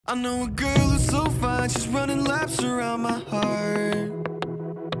I know a girl who's so fine, she's running laps around my heart.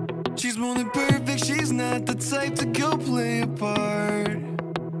 She's more than perfect, she's not the type to go play a part.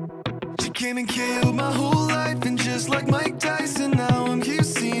 She came and killed my whole life, and just like Mike Tyson, now I'm here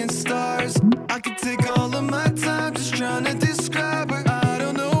seeing stars. I could take all of my time just trying to describe her, I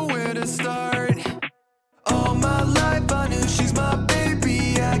don't know where to start. All my life I knew she's my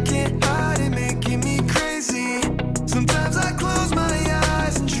baby, I can't hide it, making me crazy. Sometimes I close my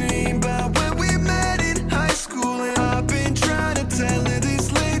eyes and dream about when we met in high school, and I've been trying to tell her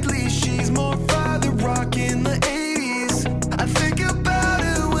this lately. She's more father rock in the 80s. I think about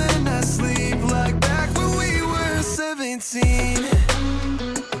her when I sleep, like back when we were 17.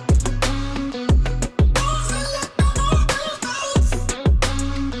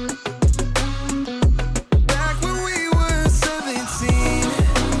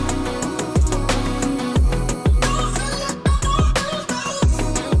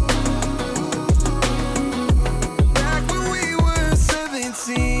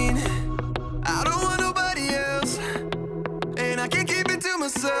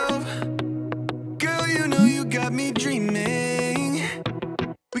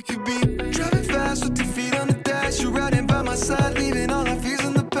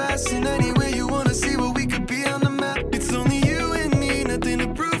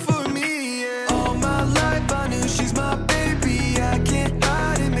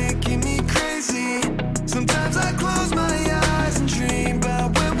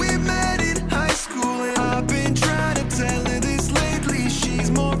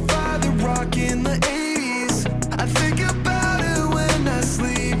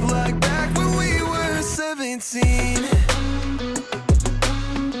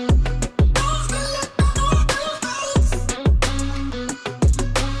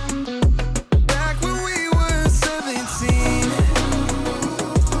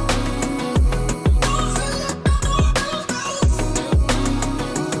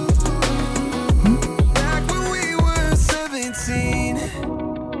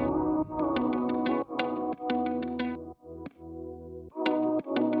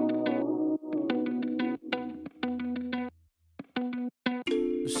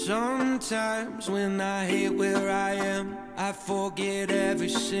 Sometimes when I hate where I am, I forget every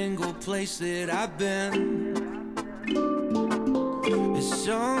single place that I've been. And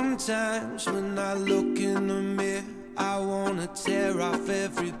sometimes when I look in the mirror, I wanna tear off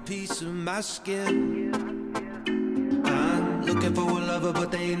every piece of my skin. I'm looking for a lover,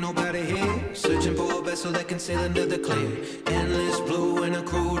 but there ain't nobody here. Searching for a vessel that can sail into the clear. Endless blue and a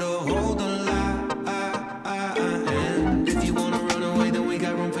crew to hold the line. And if you wanna run away, then we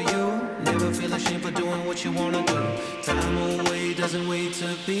got room for you. Never feel ashamed for doing what you wanna do. Time away doesn't wait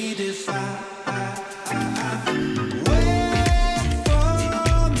to be defined.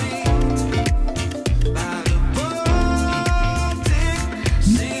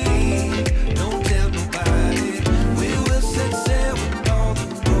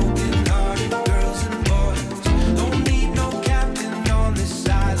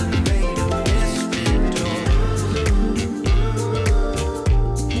 Side.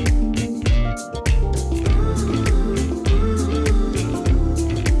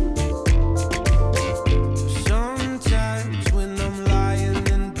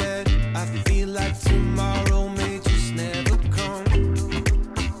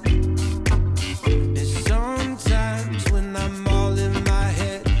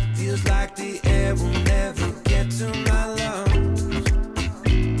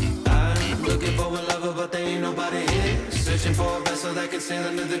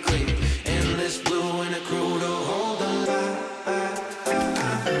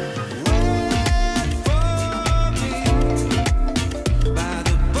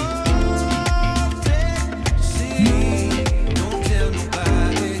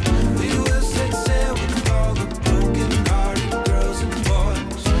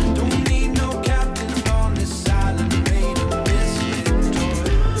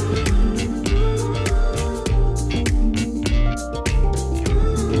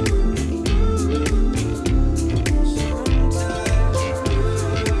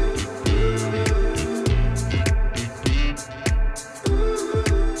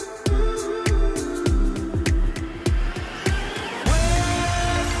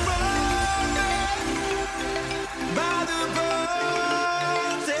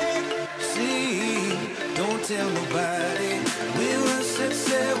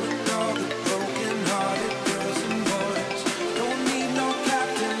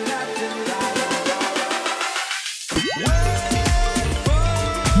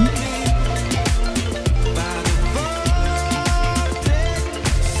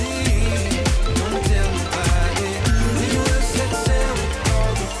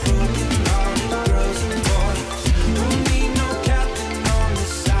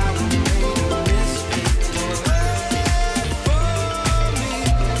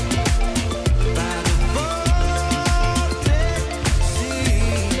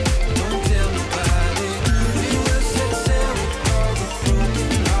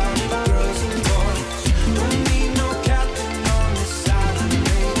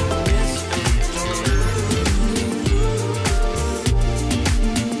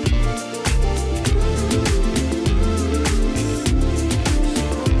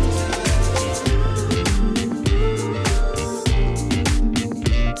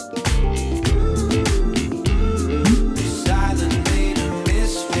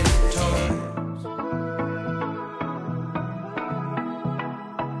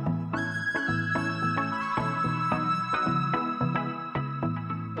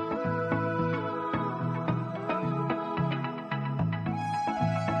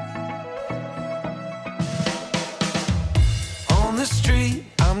 street,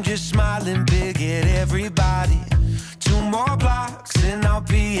 I'm just smiling big at everybody. 2 more blocks and I'll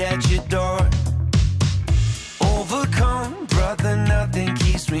be at your door. Overcome, brother, nothing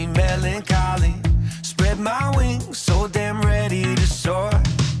keeps me melancholy. Spread my wings, so damn ready to soar.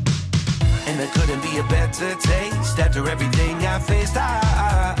 And there couldn't be a better taste after everything I faced.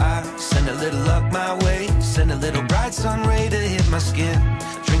 I send a little luck my way, send a little bright sun ray to hit my skin.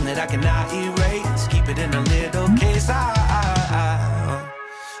 Dream that I cannot erase, keep it in a little case.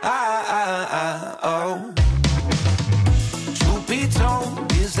 Truth be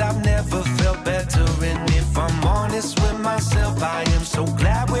told, is I've never felt better. And if I'm honest with myself, I am so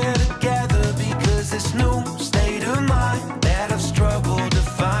glad we're together. Because this new state of mind that I've struggled to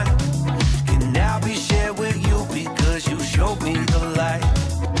find can now be shared with you, because you showed me the light.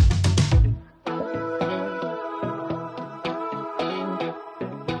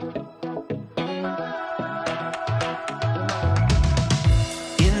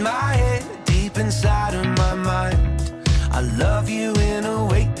 In my head, deep inside of my mind, I love you in a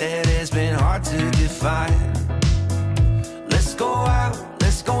way that has been hard to define. Let's go out,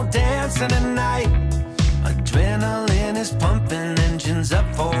 let's go dance in the night. Adrenaline is pumping, engines up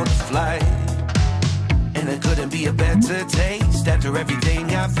for the flight. And there couldn't be a better taste after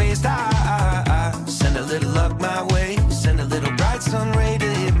everything I faced. I send a little luck my way, send a little bright sun ray to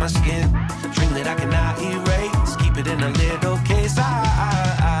hit my skin. Dream that I cannot erase, keep it in a little case.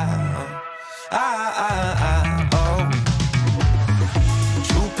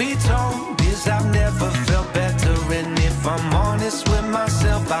 Truth be told, is I've never felt better. And if I'm honest with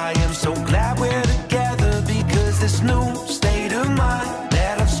myself, I am so glad we're together. Because this new state of mind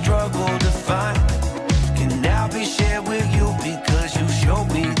that I've struggled to find can now be shared with you, because you showed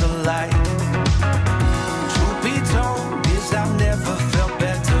me the light. Truth be told, is I've never felt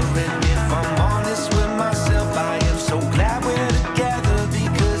better. And if I'm honest with myself, I am so glad we're together.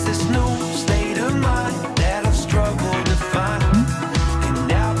 Because this new state of mind that I've struggled to find can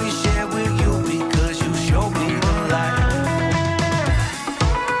now be shared with you, because you showed me the light.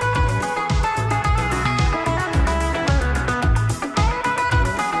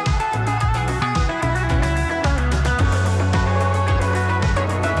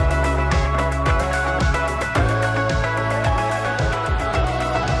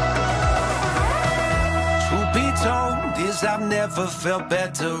 Truth be told, is I've never felt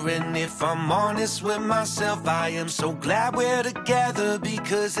better. And if I'm honest with myself, I am so glad we're together.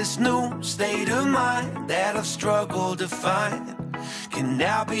 Because this new state of mind that I've struggled to find can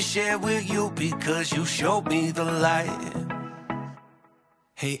now be shared with you, because you showed me the light.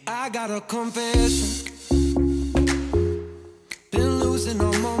 Hey, I got a confession. Been losing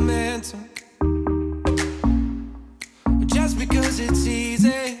all momentum. Just because it's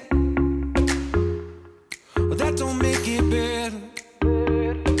easy, well, that don't make it better.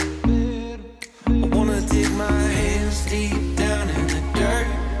 I wanna dig my hands deep down in the dirt.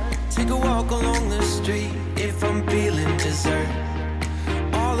 Take a walk along the street if I'm feeling dessert.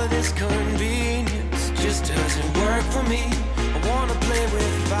 All of this convenience just doesn't work for me. I wanna play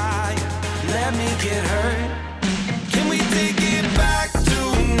with fire, let me get hurt. Can we take it back to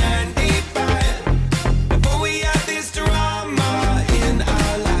 95? Before we had this drama in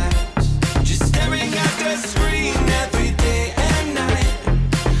our lives, just staring at the screen every day and night.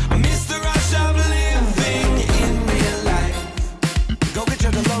 I miss the rush of living in real life. Go get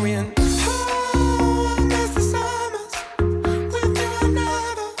your DeLorean. Oh, I miss the summers with you and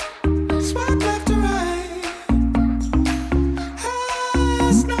never swipe left to right.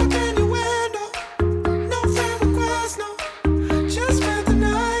 Ah, snuck in your window, no friend request, no, just spent the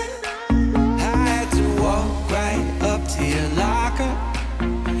night. I had to walk right up to your locker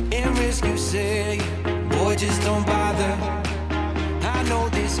and risk you saying, boy, just don't bother. I know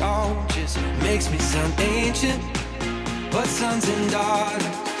this all just makes me sound ancient, but sons and daughters,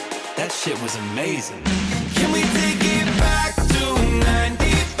 that shit was amazing. Can we take it back to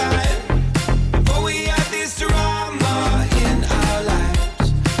 95? Before we had this drama in our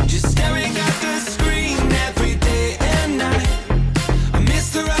lives, just staring at the screen every day and night. I miss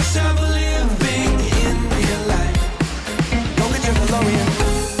the rush of living in real life. Go get your DeLorean.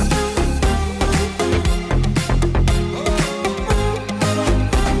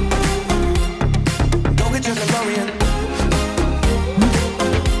 Go get your DeLorean.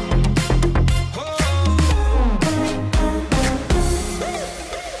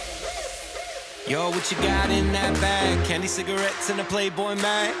 Yo, what you got in that bag? Candy, cigarettes, and a Playboy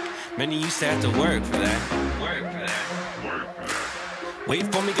mag? Man, you used to have to work for that.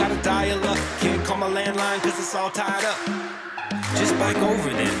 Wait for me, gotta dial up. Can't call my landline cause it's all tied up. Just bike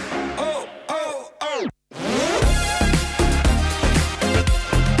over then. Oh!